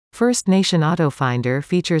First Nation Auto Finder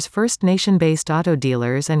features First Nation-based auto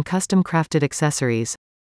dealers and custom-crafted accessories.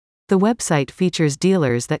 The website features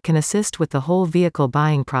dealers that can assist with the whole vehicle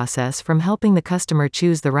buying process, from helping the customer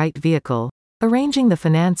choose the right vehicle, arranging the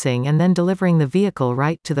financing, and then delivering the vehicle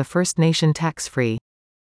right to the First Nation tax-free.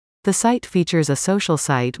 The site features a social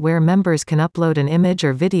site where members can upload an image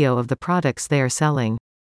or video of the products they are selling.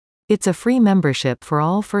 It's a free membership for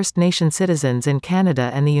all First Nation citizens in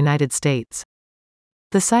Canada and the United States.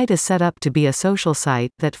 The site is set up to be a social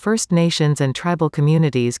site that First Nations and tribal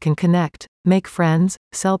communities can connect, make friends,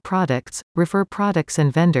 sell products, refer products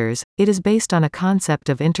and vendors. It is based on a concept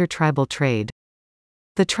of intertribal trade.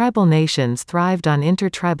 The tribal nations thrived on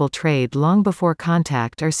intertribal trade long before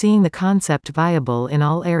contact, are seeing the concept viable in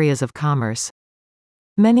all areas of commerce.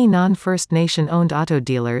 Many non-First Nation-owned auto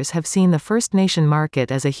dealers have seen the First Nation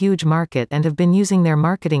market as a huge market and have been using their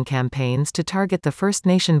marketing campaigns to target the First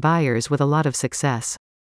Nation buyers with a lot of success.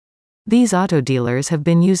 These auto dealers have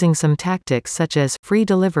been using some tactics such as free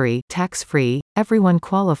delivery, tax-free, everyone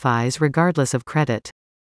qualifies regardless of credit.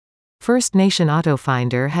 First Nation Auto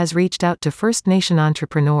Finder has reached out to First Nation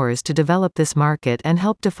entrepreneurs to develop this market and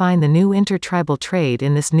help define the new intertribal trade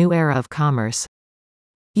in this new era of commerce.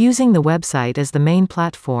 Using the website as the main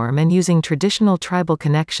platform and using traditional tribal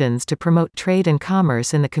connections to promote trade and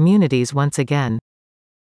commerce in the communities once again.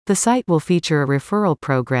 The site will feature a referral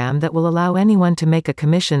program that will allow anyone to make a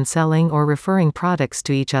commission selling or referring products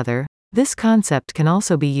to each other. This concept can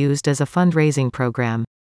also be used as a fundraising program.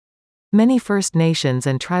 Many First Nations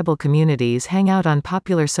and tribal communities hang out on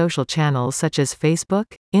popular social channels such as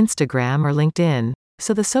Facebook, Instagram, or LinkedIn.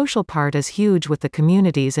 So the social part is huge, with the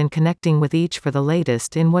communities and connecting with each for the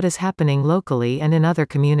latest in what is happening locally and in other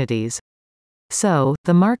communities. So,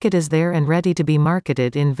 the market is there and ready to be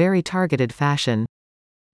marketed in very targeted fashion.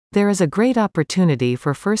 There is a great opportunity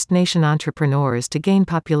for First Nation entrepreneurs to gain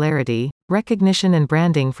popularity, recognition and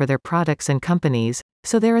branding for their products and companies,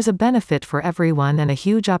 so there is a benefit for everyone and a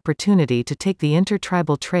huge opportunity to take the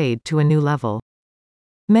intertribal trade to a new level.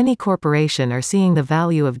 Many corporations are seeing the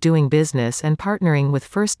value of doing business and partnering with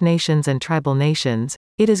First Nations and tribal nations.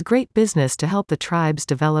 It is great business to help the tribes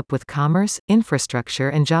develop with commerce, infrastructure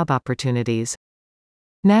and job opportunities.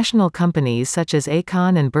 National companies such as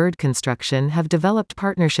Aecon and Bird Construction have developed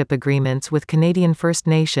partnership agreements with Canadian First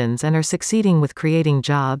Nations and are succeeding with creating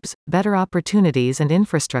jobs, better opportunities and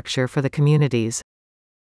infrastructure for the communities.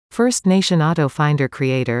 First Nation Auto Finder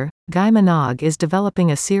creator, Guy Minogue, is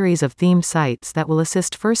developing a series of themed sites that will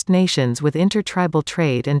assist First Nations with intertribal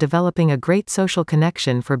trade and developing a great social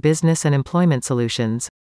connection for business and employment solutions.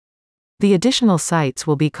 The additional sites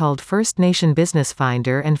will be called First Nation Business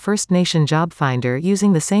Finder and First Nation Job Finder,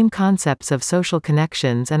 using the same concepts of social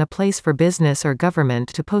connections and a place for business or government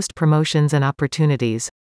to post promotions and opportunities.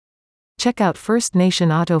 Check out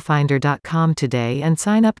firstnationautofinder.com today and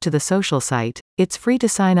sign up to the social site. It's free to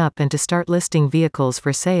sign up and to start listing vehicles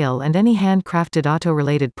for sale and any handcrafted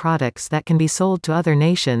auto-related products that can be sold to other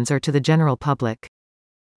nations or to the general public.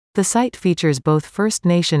 The site features both First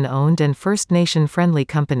Nation-owned and First Nation-friendly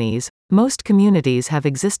companies. Most communities have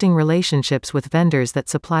existing relationships with vendors that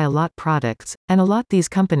supply a lot products, and a lot these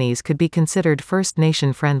companies could be considered First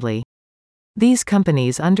Nation-friendly. These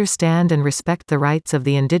companies understand and respect the rights of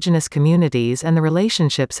the Indigenous communities, and the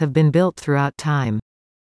relationships have been built throughout time.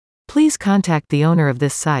 Please contact the owner of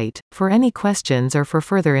this site for any questions or for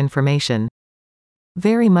further information.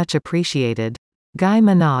 Very much appreciated. Guy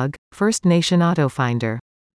Minogue, First Nation Auto Finder.